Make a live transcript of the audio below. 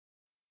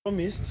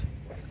Promised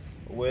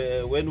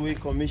when we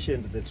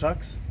commissioned the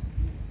trucks,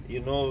 you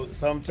know,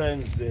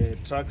 sometimes the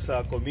trucks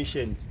are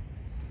commissioned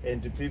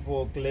and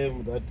people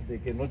claim that they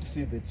cannot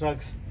see the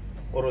trucks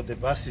or the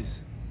buses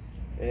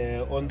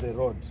on the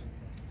road.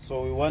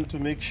 So we want to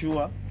make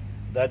sure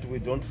that we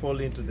don't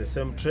fall into the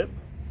same trap.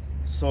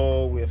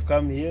 So we have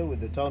come here with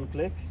the town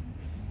clerk,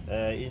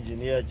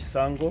 Engineer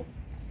Chisango.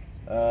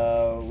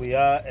 We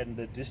are and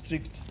the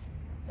district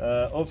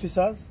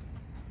officers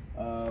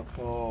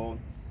for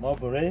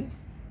Marlbereign,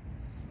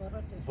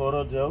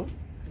 Borrowdale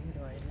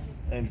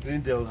and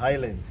Greendale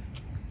Highlands.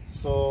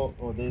 So,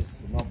 there's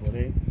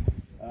Marlborough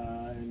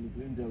and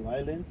Greendale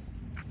Highlands.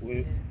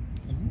 We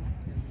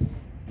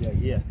are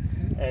here,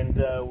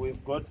 and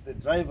we've got the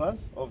drivers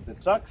of the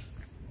trucks,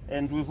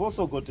 and we've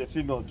also got a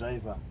female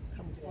driver.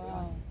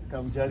 Wow.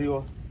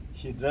 Kamjario,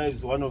 she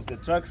drives one of the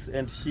trucks,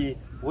 and she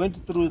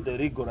went through the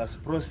rigorous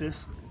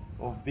process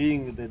of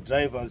being the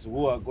drivers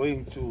who are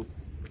going to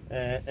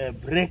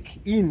break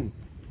in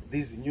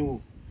these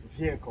new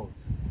vehicles.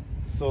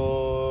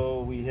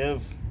 So we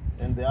have,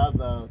 and the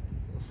other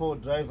 4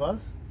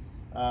 drivers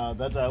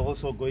that are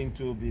also going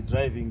to be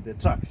driving the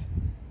trucks.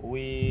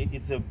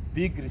 It's a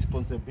big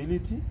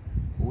responsibility.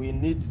 We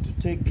need to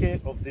take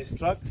care of these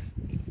trucks.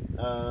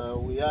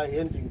 We are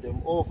handing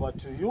them over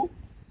to you,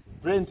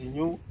 brand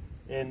new,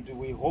 and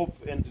we hope,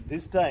 and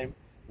this time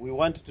we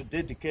want to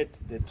dedicate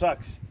the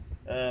trucks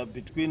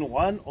between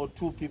 1 or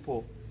 2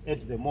 people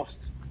at the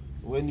most.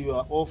 When you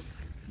are off,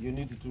 you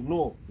need to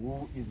know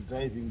who is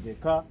driving the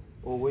car,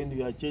 or when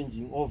you are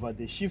changing over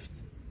the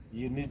shifts,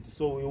 you need.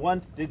 So we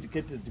want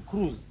dedicated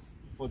crews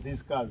for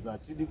these cars.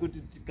 Last week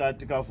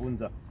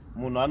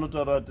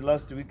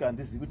and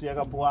this week,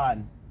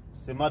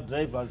 some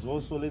drivers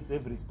also, let's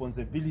have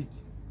responsibility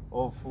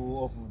of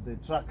the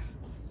trucks,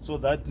 so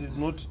that is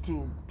not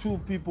two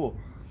people,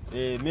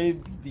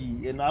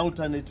 maybe an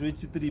alternate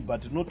 3,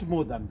 but not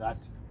more than that.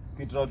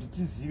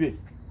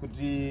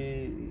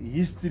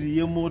 History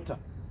ye motor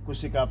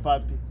kushika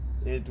papi.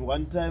 At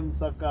one time,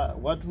 Saka,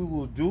 what we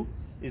will do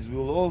is we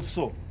will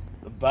also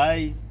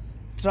buy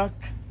truck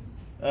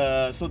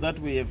so that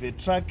we have a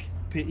truck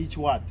per each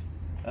ward.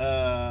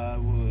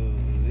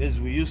 As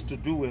we used to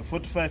do, we're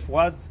 45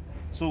 wards,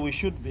 so we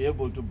should be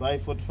able to buy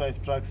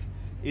 45 trucks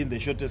in the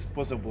shortest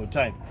possible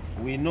time.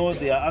 We know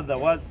there are other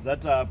wards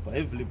that are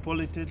heavily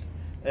populated,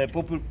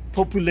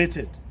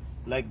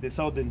 like the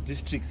southern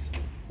districts,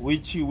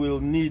 which will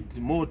need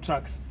more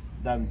trucks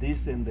than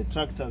this and the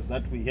tractors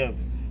that we have.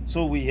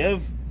 So we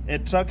have a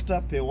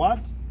tractor per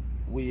ward,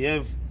 we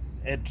have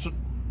a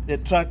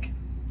truck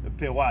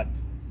per ward,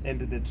 and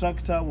the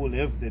tractor will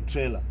have the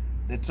trailer.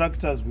 The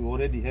tractors, we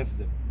already have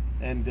them,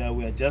 and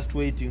we are just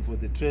waiting for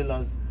the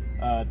trailers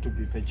to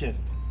be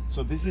purchased.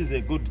 So this is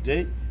a good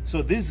day.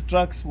 So these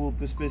trucks will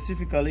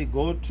specifically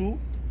go to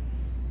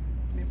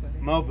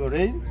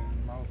Marlbereign,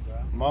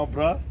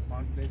 Marlborough,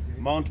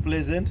 Mount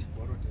Pleasant,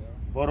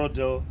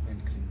 Borrowdale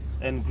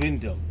and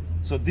Greendale.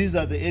 So these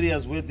are the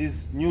areas where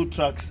these new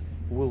trucks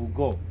will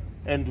go.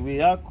 And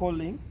we are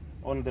calling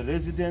on the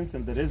residents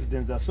and the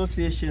residents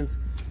associations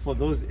for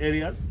those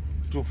areas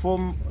to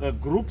form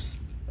groups,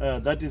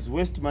 that is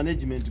waste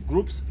management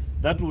groups,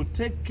 that will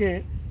take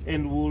care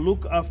and will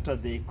look after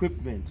the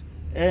equipment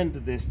and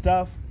the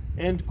staff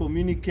and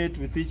communicate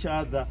with each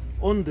other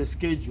on the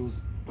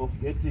schedules of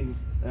getting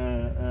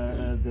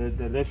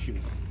the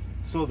refuse.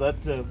 So that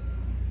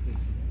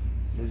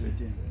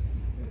residents.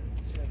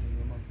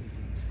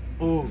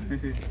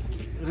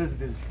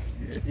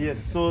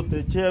 Yes, so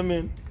the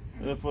chairman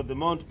for the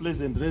Mount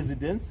Pleasant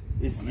residents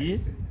is here.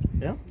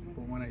 Yeah?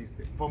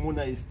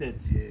 Pomona Estate.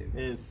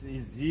 Yes,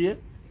 is here,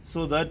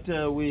 so that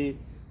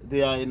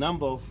there are a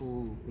number of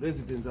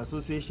residents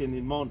association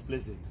in Mount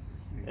Pleasant,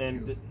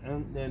 and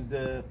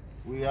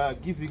we are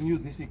giving you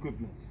this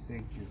equipment.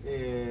 Thank you, sir.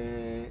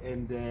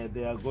 And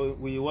they are going.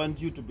 We want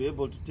you to be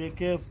able to take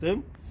care of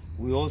them.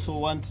 We also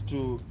want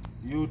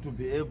you to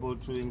be able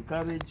to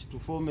encourage to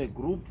form a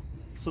group,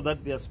 so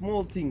that there are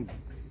small things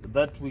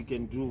that we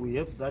can do. We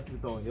have that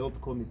with our health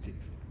committees.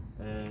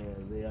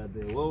 They are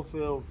the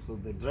welfare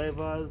of the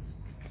drivers,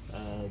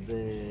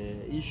 the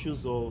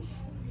issues of,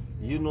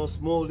 you know,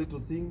 small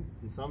little things.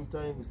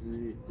 Sometimes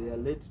they are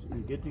late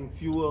in getting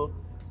fuel.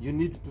 You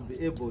need to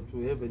be able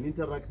to have an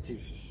interactive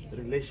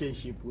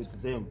relationship with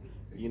them.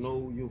 You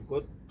know, you've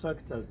got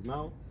tractors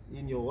now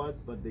in your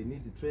wards, but they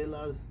need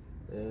trailers.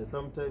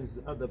 Sometimes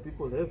other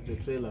people have the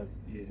trailers.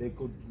 Yes. They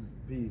could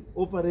be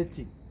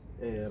operating.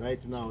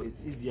 Right now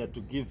it's easier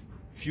to give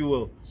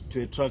fuel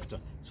to a tractor.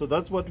 So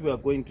that's what we are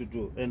going to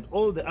do. And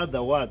all the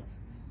other wards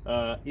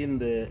in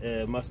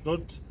the must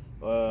not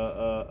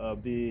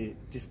be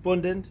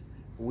despondent.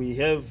 We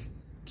have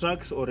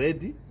trucks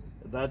already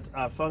that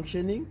are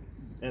functioning,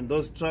 and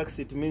those trucks,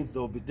 it means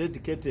they'll be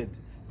dedicated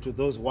to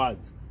those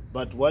wards.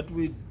 But what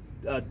we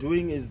are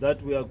doing is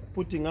that we are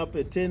putting up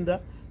a tender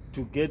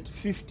to get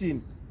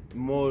 15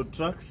 more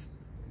trucks,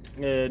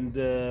 and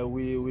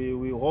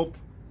we hope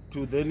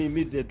to then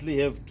immediately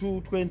have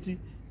 220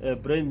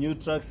 brand new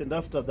trucks, and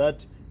after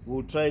that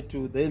we'll try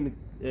to then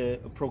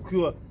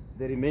procure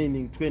the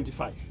remaining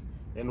 25.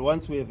 And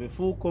once we have a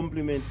full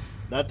complement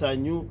that are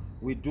new,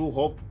 we do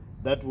hope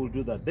that we'll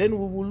do that. Then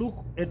we will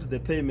look at the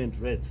payment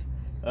rates.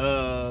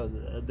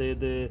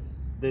 The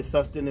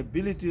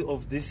sustainability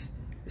of this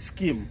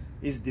scheme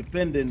is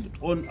dependent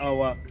on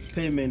our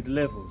payment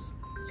levels.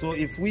 So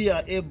if we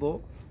are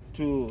able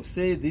to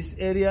say this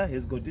area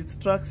has got its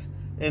trucks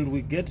and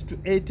we get to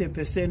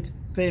 80%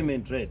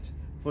 payment rate,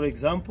 for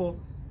example,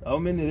 how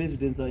many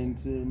residents are in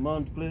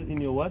Mount Pleasant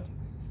in your ward?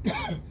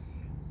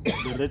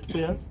 The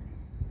ratepayers?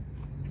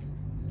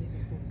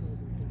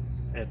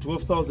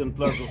 12,000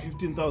 plus or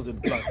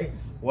 15,000 plus.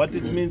 What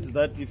it means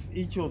that if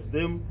each of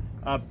them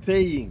are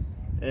paying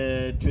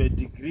to a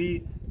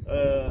degree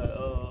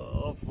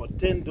of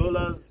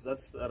 $10,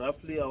 that's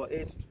roughly our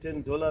 $8 to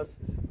 $10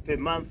 per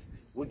month,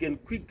 we can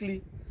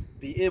quickly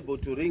be able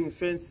to ring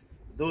fence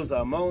those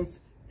amounts,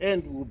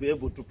 and we'll be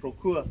able to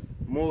procure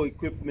more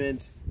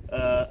equipment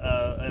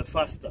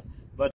faster.